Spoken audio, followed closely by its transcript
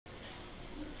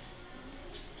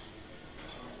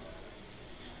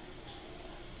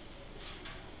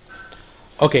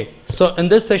Okay, so in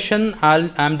this session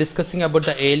I'm discussing about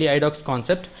the ALE IDocs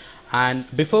concept, and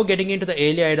before getting into the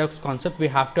ALE IDocs concept we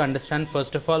have to understand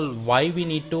first of all why we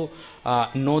need to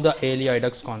know the ALE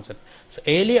IDocs concept. So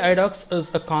ALE IDocs is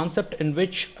a concept in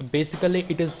which basically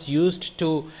it is used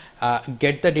to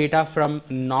get the data from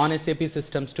non-SAP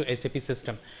systems to SAP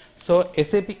system. So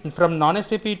SAP, from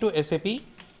non-SAP to SAP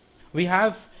we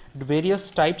have various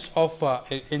types of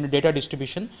in data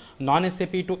distribution.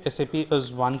 Non-SAP to SAP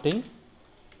is one thing,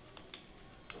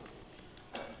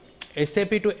 SAP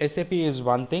to SAP is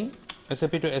one thing,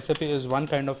 SAP to SAP is one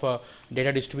kind of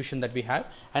data distribution that we have,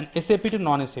 and SAP to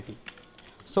non-SAP.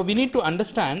 So we need to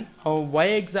understand why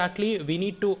exactly we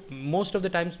need to, most of the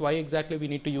times why exactly we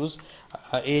need to use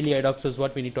ALE IDocs is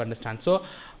what we need to understand. So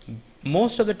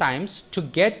most of the times to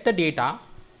get the data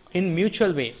in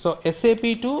mutual way, so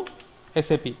SAP to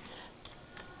SAP,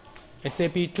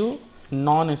 SAP to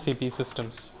non-SAP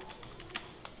systems,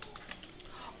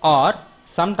 or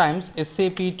sometimes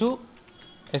SAP to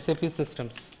SAP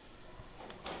systems.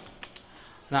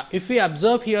 Now if we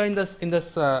observe here in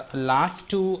this last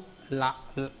two,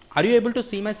 are you able to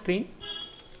see my screen?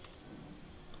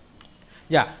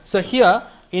 Yeah, so here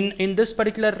in this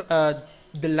particular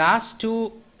the last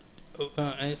two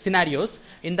scenarios,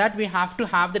 in that we have to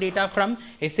have the data from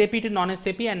SAP to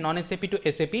non-SAP and non-SAP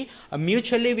to SAP.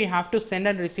 Mutually we have to send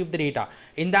and receive the data.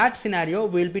 In that scenario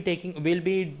we'll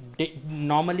be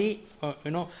normally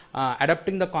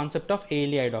adopting the concept of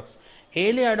ALE IDocs.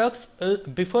 ALE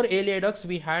IDocs, before ALE IDocs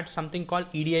we had something called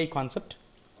EDI concept,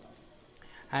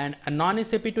 and a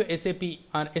non-SAP to SAP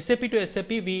or SAP to SAP,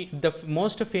 the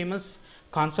most famous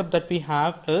concept that we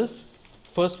have is,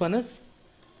 first one is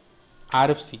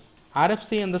RFC.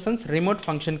 RFC in the sense remote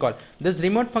function call. This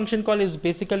remote function call is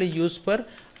basically used for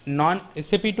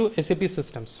non-SAP to SAP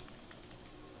systems.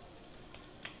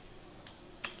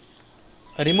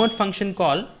 A remote function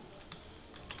call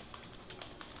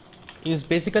is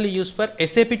basically used for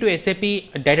SAP to SAP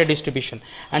data distribution.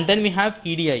 And then we have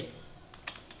EDI,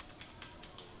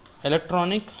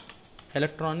 electronic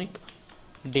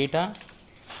data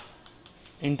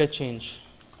interchange,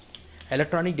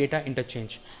 electronic data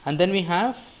interchange. And then we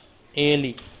have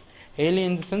ALE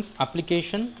in the sense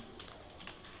application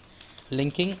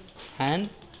linking and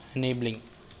enabling.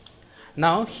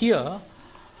 Now here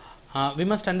we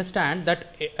must understand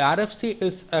that RFC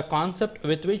is a concept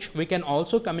with which we can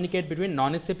also communicate between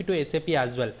non-SAP to SAP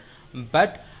as well,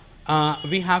 but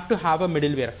we have to have a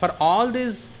middleware. For all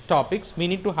these topics we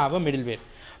need to have a middleware.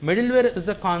 Middleware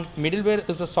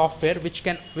is a software which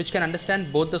can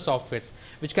understand both the softwares,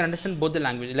 which can understand both the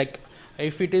language. Like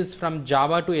if it is from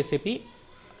Java to SAP,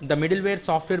 the middleware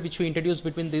software which we introduce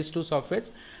between these two softwares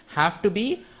have to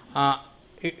be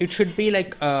it should be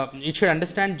like it should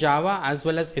understand Java as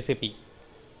well as SAP.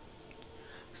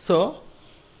 So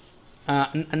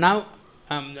now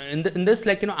in this,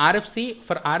 like RFC,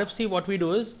 for RFC what we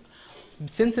do is,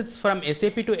 since it's from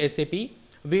SAP to SAP,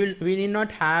 we need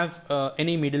not have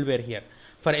any middleware here.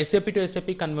 For SAP to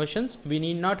SAP conversions we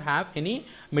need not have any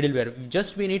middleware,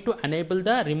 just we need to enable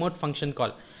the remote function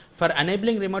call. For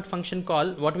enabling remote function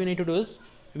call, what we need to do is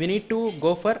we need to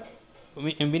go for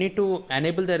we need to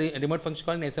enable the remote function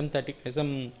call in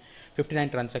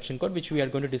SM59 transaction code, which we are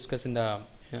going to discuss in the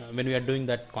when we are doing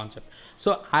that concept.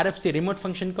 So RFC, remote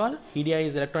function call, EDI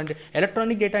is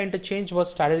electronic data interchange was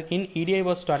started in EDI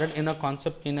was started in a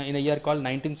concept in a year called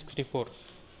 1964.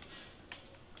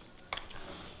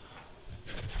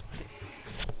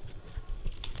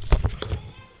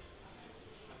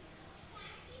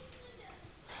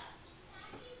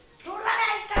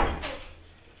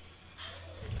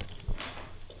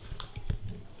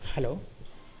 Hello.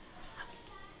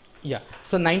 Yeah,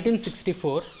 so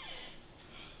 1964.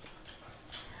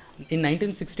 In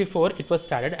 1964 it was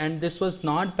started, and this was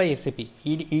not by SAP.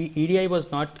 EDI was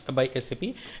not by SAP.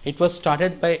 It was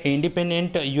started by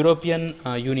independent European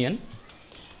Union,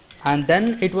 and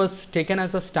then it was taken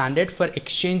as a standard for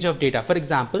exchange of data. For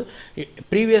example,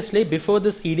 previously, before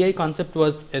this EDI concept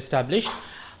was established,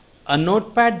 a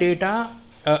notepad data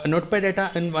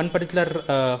in one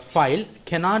particular file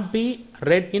cannot be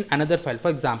read in another file. For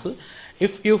example,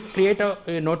 if you create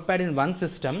a notepad in one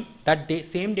system, that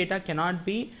same data cannot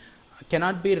be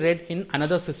read in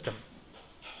another system.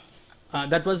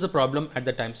 That was the problem at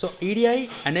the time. So EDI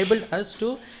enabled us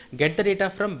to get the data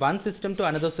from one system to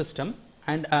another system,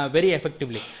 and very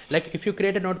effectively. Like if you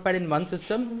create a notepad in one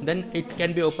system, then it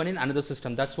can be open in another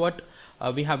system. That's what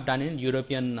we have done in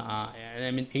European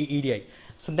EDI.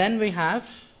 So then we have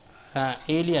ALE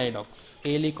IDocs,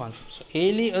 ALE concept. So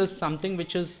ALE is something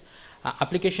which is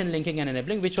application linking and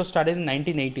enabling, which was started in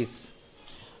 1980s.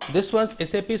 This was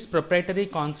SAP's proprietary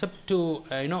concept to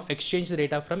exchange the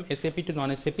data from SAP to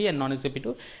non-SAP and non-SAP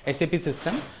to SAP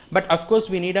system. But of course,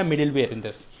 we need a middleware in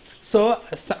this. So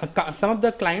some of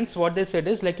the clients, what they said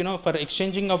is like, for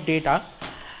exchanging of data,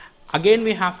 again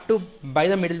we have to buy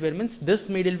the middleware. Means this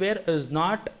middleware is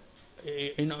not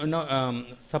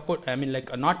support. I mean,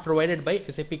 like not provided by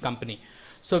SAP company.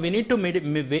 So we need to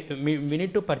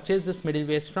purchase this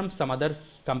middleware from some other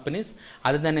companies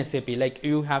other than SAP. Like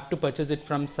you have to purchase it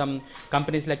from some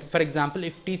companies. Like for example,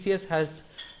 if TCS has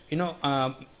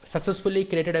successfully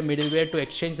created a middleware to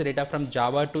exchange the data from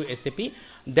Java to SAP,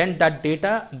 then that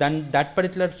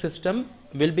particular system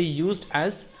will be used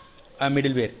as a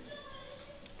middleware.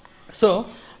 So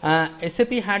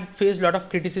SAP had faced a lot of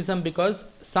criticism because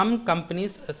some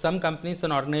companies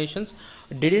and organizations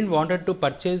didn't wanted to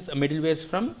purchase middlewares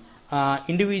from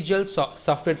individual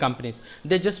software companies.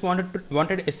 They just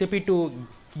wanted SAP to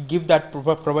give that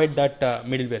provide that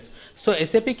middlewares. So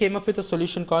SAP came up with a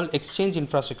solution called Exchange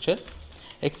Infrastructure.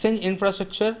 Exchange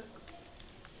Infrastructure.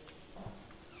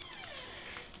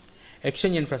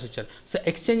 So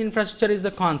Exchange Infrastructure is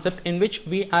a concept in which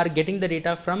we are getting the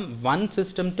data from one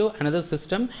system to another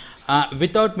system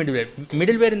without middleware.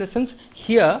 Middleware in the sense,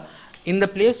 here in the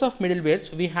place of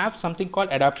middlewares we have something called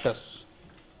adapters.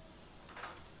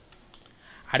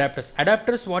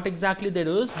 Adapters, what exactly they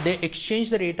do is they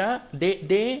exchange the data,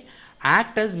 they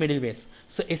act as middlewares.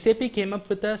 So SAP came up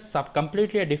with a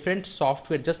completely different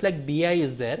software, just like BI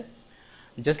is there.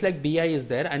 And just like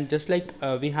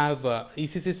we have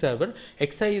ECC server,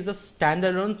 XI is a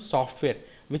standalone software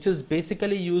which is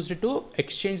basically used to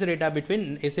exchange the data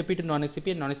between SAP to non-SAP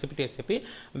and non-SAP to SAP,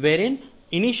 wherein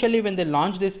initially when they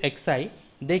launched this XI,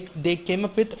 they came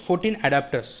up with 14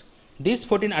 adapters. These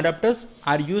 14 adapters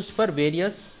are used for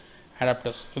various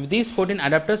adapters. These 14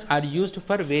 adapters are used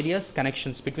for various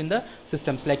connections between the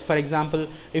systems. Like for example,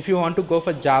 if you want to go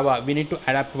for Java, we need to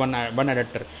adapt one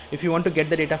adapter. If you want to get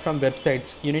the data from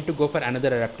websites, you need to go for another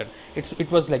adapter. It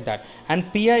was like that.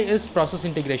 And PI is process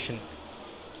integration.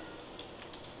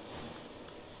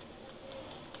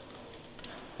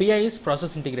 PI is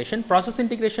process integration. Process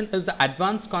integration is the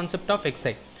advanced concept of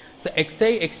XI. So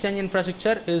XI, Exchange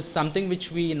Infrastructure, is something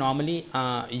which we normally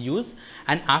use,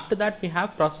 and after that we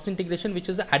have process integration, which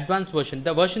is the advanced version,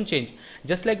 the version change.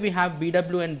 Just like we have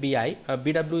BW and BI,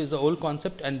 BW is the old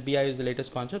concept and BI is the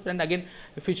latest concept, and again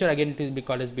in future again it will be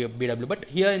called as BW. But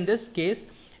here in this case,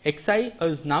 XI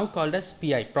is now called as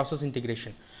PI, process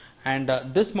integration, and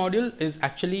this module is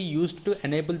actually used to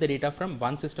enable the data from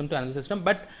one system to another system.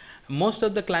 But most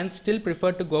of the clients still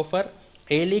prefer to go for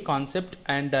ALE concept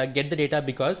and get the data,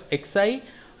 because XI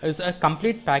is a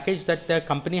complete package that the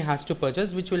company has to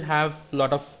purchase, which will have a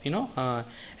lot of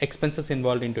expenses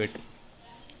involved into it.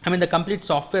 I mean, the complete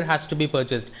software has to be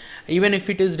purchased, even if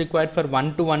it is required for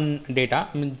one-to-one data.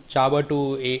 I mean, Java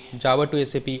to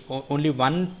SAP, only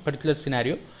one particular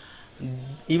scenario.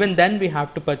 Even then, we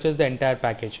have to purchase the entire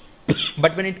package.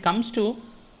 But when it comes to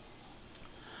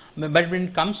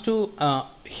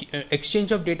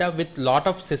exchange of data with lot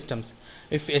of systems,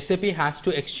 if SAP has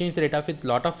to exchange the data with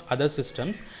lot of other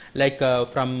systems, like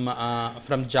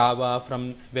from Java,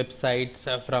 from websites,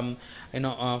 from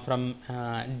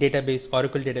database,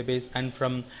 Oracle database, and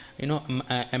from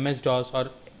MS-DOS, or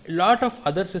lot of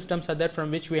other systems are there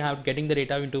from which we have getting the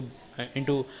data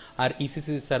into our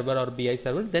ECC server or BI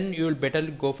server, then you will better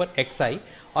go for XI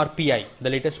or PI. The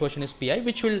latest version is PI,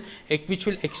 which will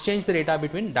exchange the data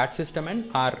between that system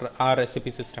and our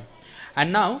SAP system.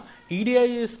 And now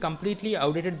EDI is completely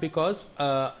outdated, because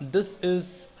this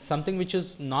is something which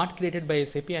is not created by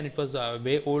SAP, and it was a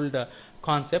way old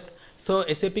concept. So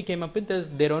SAP came up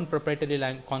with their own proprietary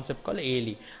concept called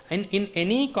ALE. And in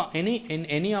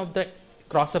any of the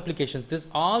cross applications,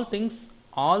 all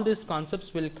these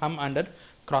concepts will come under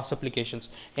cross applications.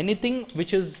 Anything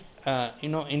which is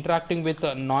interacting with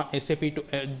non-SAP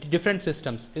to different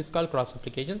systems is called cross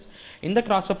applications. In the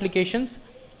cross applications,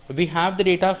 we have the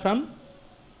data from,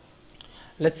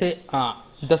 let's say,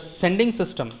 the sending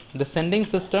system. The sending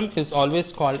system is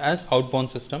always called as outbound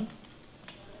system.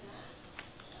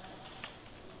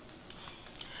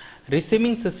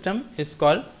 Receiving system is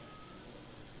called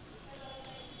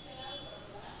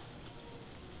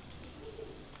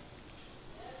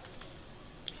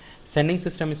sending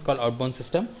system is called outbound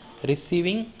system.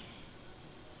 Receiving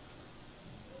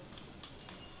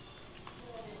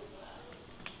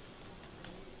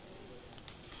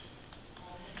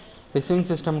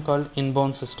system called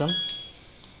inbound system.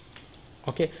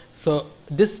 Okay, so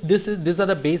these are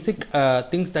the basic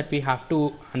things that we have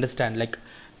to understand, like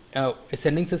a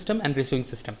sending system and receiving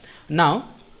system. Now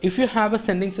if you have a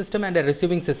sending system and a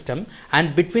receiving system,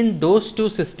 and between those two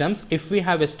systems, if we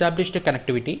have established a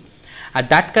connectivity,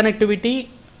 that connectivity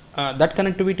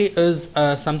is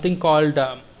something called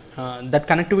that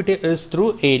connectivity is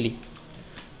through ALE.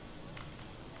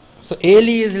 So ALE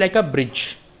is like a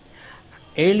bridge.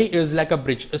 ALE is like a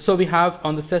bridge. So we have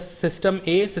on the system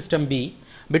A, system B.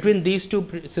 Between these two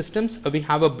systems, we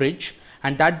have a bridge,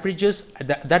 and that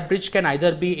bridge can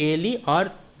either be ALE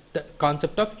or the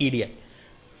concept of EDI.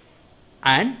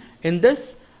 And in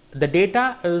this, the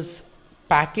data is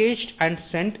packaged and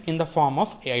sent in the form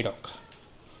of IDoc.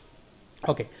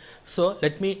 Okay, so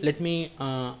let me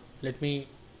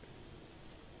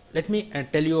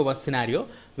tell you a scenario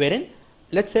wherein,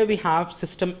 let's say we have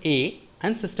system A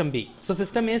and system B. So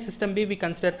system A, system B we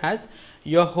consider as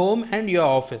your home and your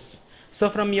office. So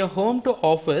from your home to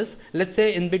office, let's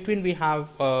say in between we have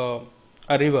a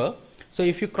river. So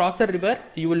if you cross a river,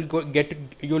 you will go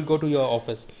to your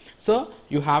office. So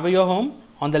you have your home,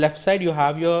 on the left side you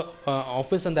have your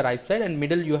office on the right side, and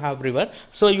middle you have river.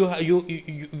 So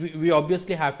we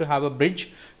obviously have to have a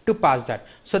bridge to pass that.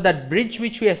 So that bridge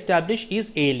which we establish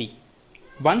is ALE.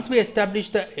 Once we establish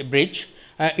the bridge,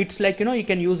 it's like, you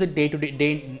can use it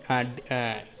daily on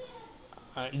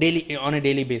a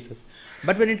daily basis.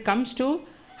 But when it comes to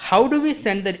how do we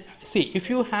send the, see,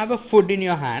 if you have a food in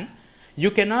your hand,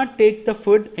 you cannot take the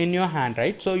food in your hand,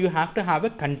 right? So you have to have a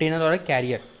container or a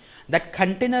carrier. That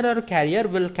container or carrier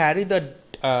will carry the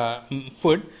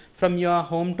food from your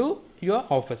home to your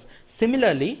office.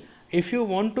 Similarly, if you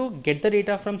want to get the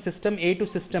data from system A to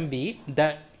system B,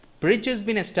 the bridge has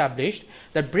been established.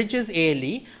 That bridge is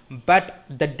ALE, but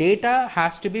the data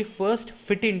has to be first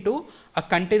fit into a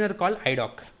container called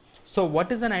IDoc. So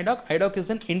what is an IDoc? IDoc is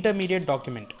an intermediate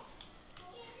document.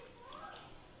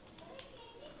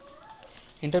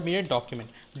 Intermediate document.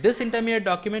 This intermediate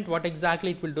document, what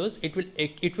exactly it will do is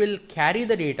it will carry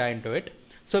the data into it.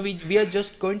 So we are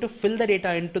just going to fill the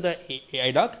data into the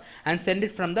IDoc and send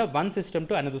it from the one system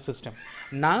to another system.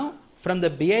 Now from the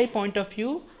BI point of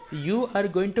view, you are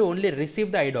going to only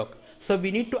receive the IDoc. So we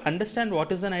need to understand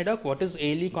what is an IDoc, what is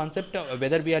ALE concept,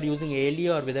 whether we are using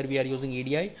ALE or whether we are using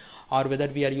EDI, or whether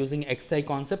we are using XI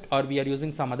concept or we are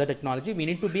using some other technology. We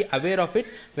need to be aware of it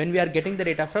when we are getting the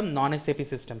data from non-SAP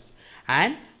systems.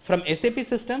 And from SAP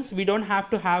systems, we don't have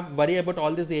to worry about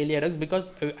all these ALE IDocs, because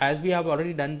as we have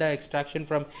already done the extraction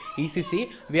from ECC,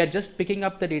 we are just picking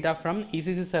up the data from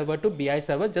ECC server to BI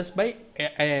server just by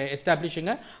establishing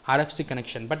a RFC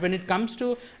connection. But when it comes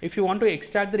to, if you want to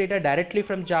extract the data directly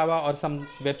from Java or some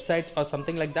websites or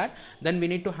something like that, then we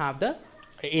need to have the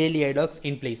ALE IDocs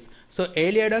in place. So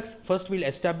ALE IDocs, first we'll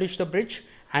establish the bridge,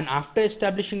 and after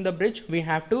establishing the bridge, we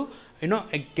have to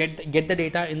get the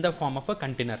data in the form of a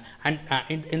container and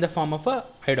in the form of a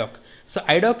IDoc. So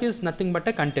IDoc is nothing but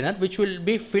a container which will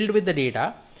be filled with the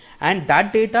data, and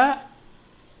that data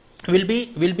will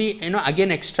be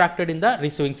again extracted in the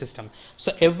receiving system.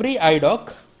 So every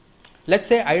IDoc, let's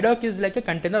say IDoc is like a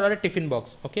container or a tiffin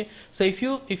box. Okay, so if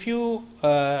you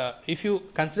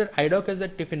consider IDoc as a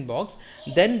tiffin box,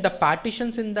 then the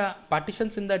partitions in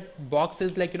that box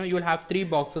is like, you will have three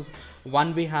boxes.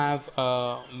 One we have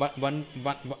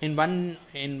in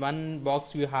one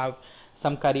box you have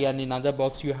some curry, and in another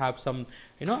box you have some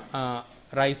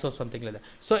rice or something like that.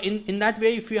 So in that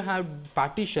way, if you have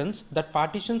partitions, that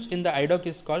partitions in the IDoc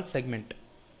is called segment.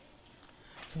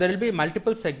 So there will be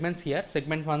multiple segments here,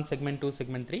 segment 1, segment 2,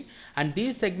 segment 3, and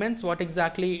these segments, what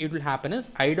exactly it will happen is,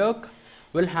 IDoc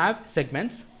will have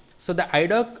segments. So the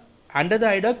IDoc, under the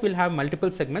IDoc will have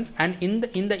multiple segments, and in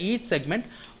the each segment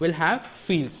will have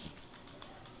fields.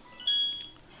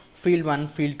 Field 1,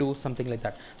 field 2, something like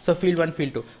that. So field 1,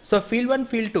 field 2. So field 1,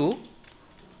 field 2,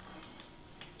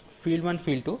 field 1,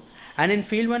 field 2, and in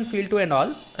field 1, field 2 and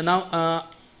all. Now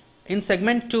in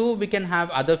segment 2 we can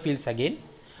have other fields again.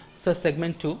 So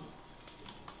segment 2.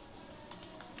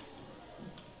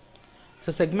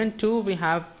 So segment 2 we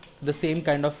have the same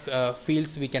kind of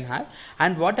fields we can have,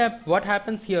 and what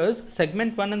happens here is,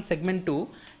 segment 1 and segment 2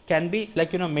 can be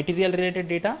like material related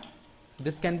data.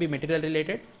 This can be material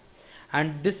related,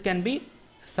 and this can be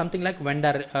something like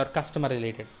vendor or customer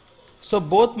related. So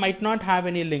both might not have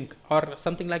any link, or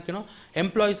something like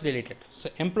employees related. So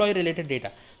employee related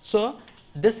data. So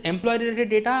this employee related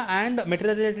data and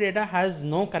material related data has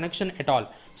no connection at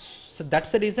all. So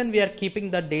that's the reason we are keeping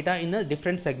the data in the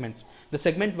different segments. The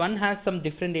segment 1 has some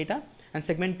different data, and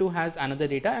segment 2 has another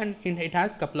data, and it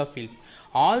has couple of fields.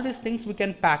 All these things we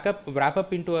can wrap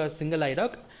up into a single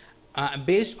IDoc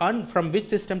based on from which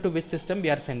system to which system we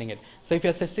are sending it. So if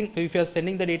you are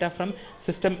sending the data from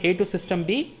system A to system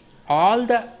B, all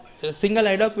the a single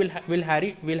IDoc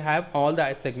will have all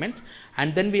the segments,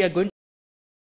 and then we are going